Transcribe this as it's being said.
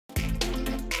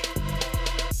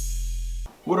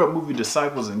What up, movie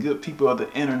disciples and good people of the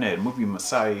internet? Movie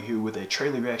Messiah here with a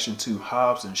trailer reaction to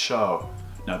Hobbs Shaw.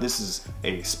 Now this is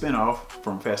a spinoff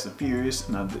from Fast and Furious,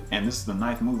 and this is the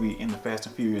 9th movie in the Fast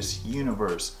and Furious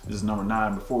universe. This is number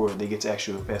 9 before they get to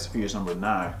actual Fast and Furious number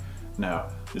 9. Now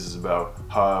this is about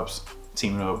Hobbs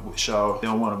teaming up with Shaw. They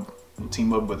don't want to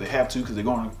team up, but they have to because they're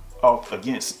going off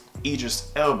against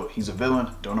Idris Elba. He's a villain,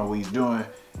 don't know what he's doing.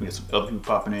 We got some other people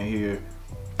popping in here.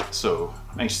 So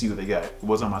I'm anxious to see what they got. It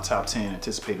wasn't on my top 10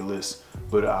 anticipated list,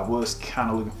 but I was kind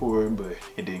of looking for it, but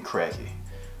it didn't crack it.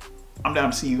 I'm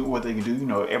down to see what they can do. You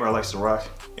know, everybody likes The Rock.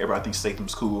 Everybody thinks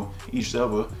Statham's cool. Idris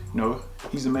Elba, you know,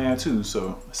 he's a man too.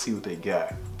 So let's see what they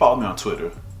got. Follow me on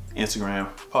Twitter, Instagram,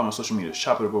 follow me on social media.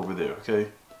 Chop it up over there, okay?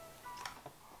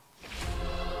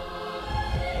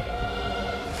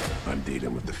 I'm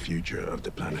dealing with the future of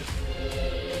the planet.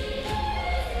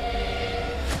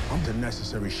 I'm the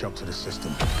necessary shock to the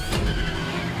system.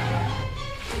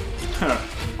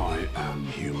 I am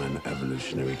human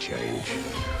evolutionary change.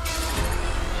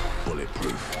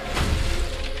 Bulletproof.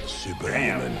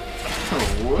 Superhuman.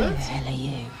 What? Who the hell are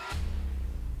you?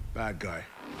 Bad guy.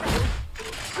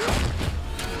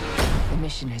 The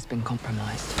mission has been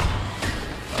compromised.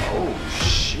 Oh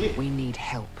shit. We need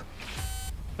help.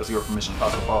 Let's go for Mission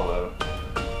Impossible Fallout.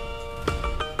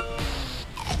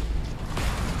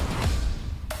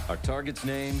 Our target's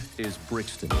name is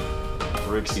Brixton.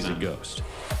 Brixton. He's a ghost.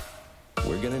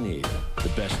 We're gonna need the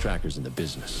best trackers in the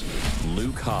business.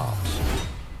 Luke Hobbs.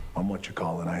 I'm what you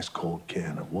call an ice-cold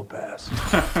can of whoop ass.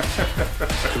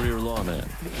 Career lawman.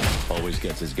 Always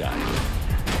gets his guy.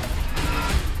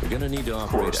 We're gonna need to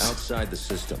operate outside the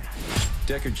system.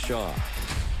 Deckard Shaw.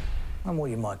 I'm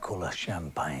what you might call a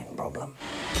champagne problem.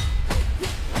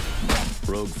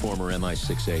 Rogue former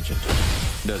MI6 agent.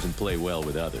 Doesn't play well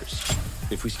with others.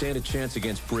 If we stand a chance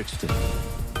against Brixton,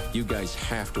 you guys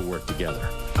have to work together.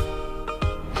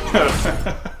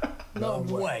 No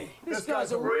way. This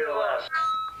guy's a real ass.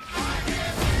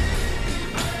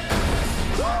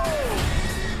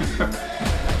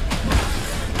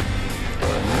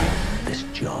 This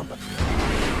job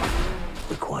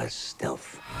requires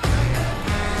stealth.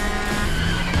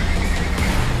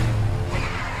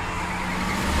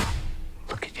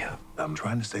 Look at you. I'm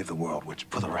trying to save the world, which,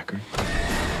 for the record,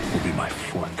 will be my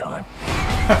 4th time.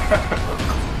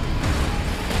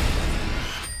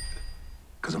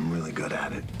 Because I'm really good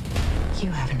at it.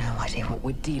 You have no idea what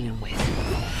we're dealing with.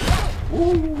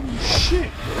 Ooh,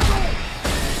 shit.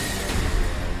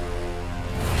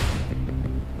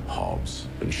 Hobbs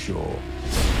and Shaw.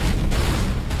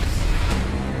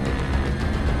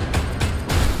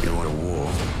 You want a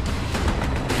war?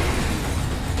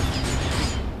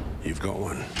 You've got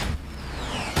one.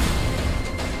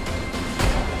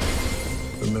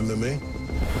 Remember me?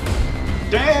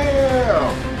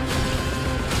 Damn!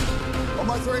 On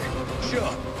my 3,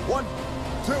 sure. 1,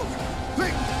 2,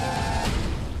 3.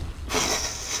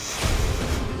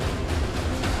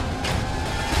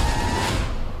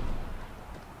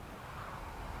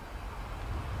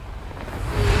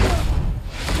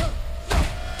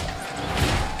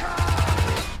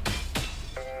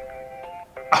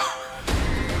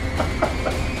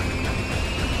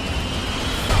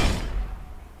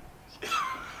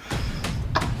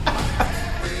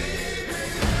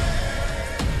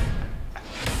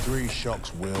 Three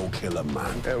shocks will kill a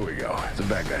man. There we go. It's a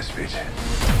bad guy speech.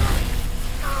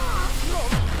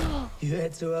 You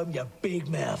had to open your big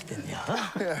mouth, didn't you,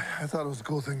 huh? Yeah, I thought it was a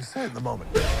cool thing to say at the moment.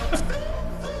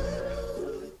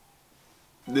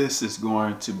 This is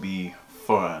going to be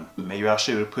fun. Maybe I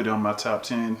should have put it on my top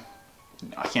 10.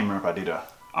 I can't remember if I did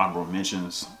honorable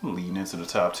mentions leading into the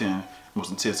top 10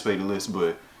 most anticipated list,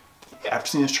 but after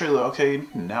seeing this trailer, okay,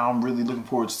 now I'm really looking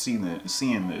forward to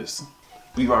seeing this.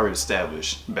 We've already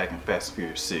established back in Fast and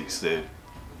Furious 6 that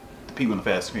the people in the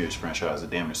Fast and Furious franchise are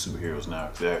damn near superheroes now.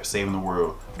 They're saving the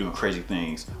world, doing crazy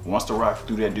things. Once The Rock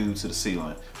threw that dude to the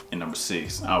ceiling in number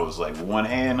 6, I was like, one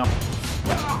hand. And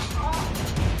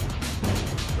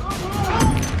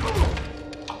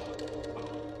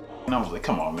I was like,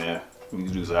 come on, man.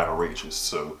 These dudes are outrageous.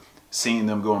 So seeing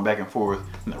them going back and forth,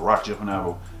 and The Rock jumping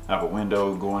out of a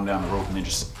window, going down the rope, and then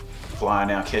just flying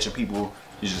down, catching people,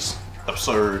 is just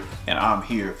absurd. And I'm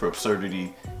here for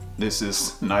absurdity. This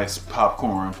is nice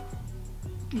popcorn.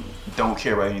 Don't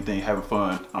care about anything, having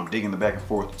fun. I'm digging the back and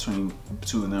forth between the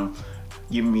two of them,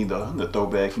 giving me the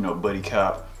throwback, you know, buddy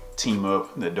cop team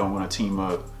up that don't want to team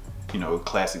up. You know,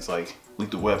 classics like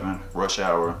Lethal Weapon, Rush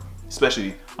Hour.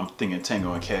 Especially, I'm thinking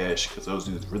Tango and Cash, because those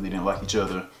dudes really didn't like each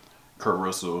other. Kurt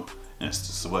Russell and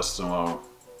Sylvester Stallone.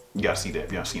 You gotta see that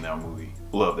if you haven't seen that movie.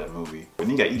 Love that movie. And then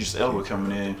you got Idris Elba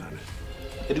coming in.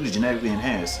 That dude's genetically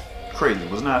enhanced. crazy.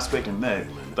 Was not expecting that.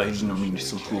 Thought he was gonna be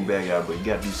some cool bad guy, but you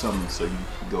gotta do something so you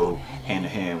can go hand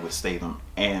in hand with Statham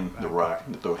and The Rock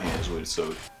to throw hands with.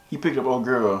 So he picked up old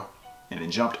girl and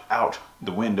then jumped out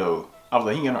the window. I was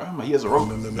like, he has a rope.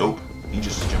 Nope. He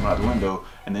just jumped out the window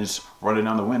and then just running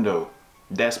down the window.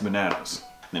 That's bananas.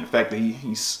 And then the fact that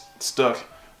he stuck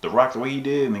The Rock the way he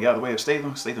did and they got the way of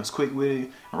Statham. Statham's quick with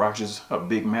it, and Rock's just a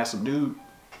big, massive dude.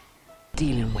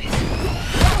 Dealing with.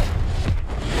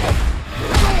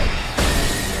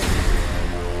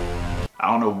 I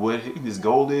don't know what his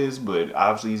goal is, but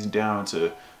obviously he's down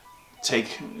to take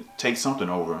something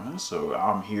over. So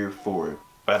I'm here for it.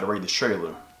 If I had to rate this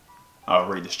trailer, I'll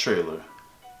rate this trailer.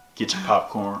 Get your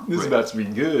popcorn. This is about to be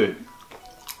good.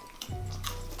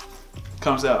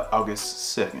 Comes out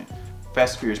August 2nd.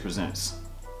 Fast and Furious presents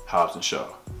Hobbs Shaw.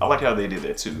 I like how they did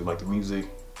that too. Like the music,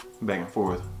 back and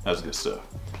forth. That's good stuff.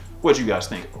 What you guys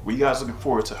think? Were you guys looking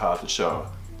forward to Hobbs Shaw?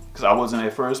 Because I wasn't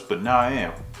at first, but now I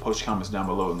am. Post your comments down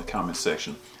below in the comment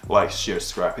section. Like, share,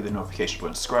 subscribe, hit the notification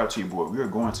button, subscribe to your boy. We are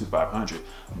going to 500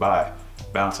 by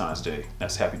Valentine's Day.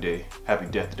 That's happy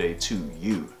death day to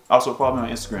you. Also follow me on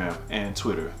Instagram and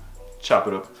Twitter. Chop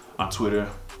it up on Twitter.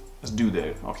 Let's do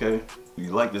that, okay? If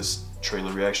you like this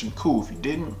trailer reaction, cool. If you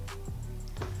didn't,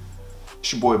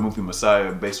 it's your boy Movie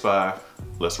Messiah, Base 5.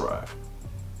 Let's ride.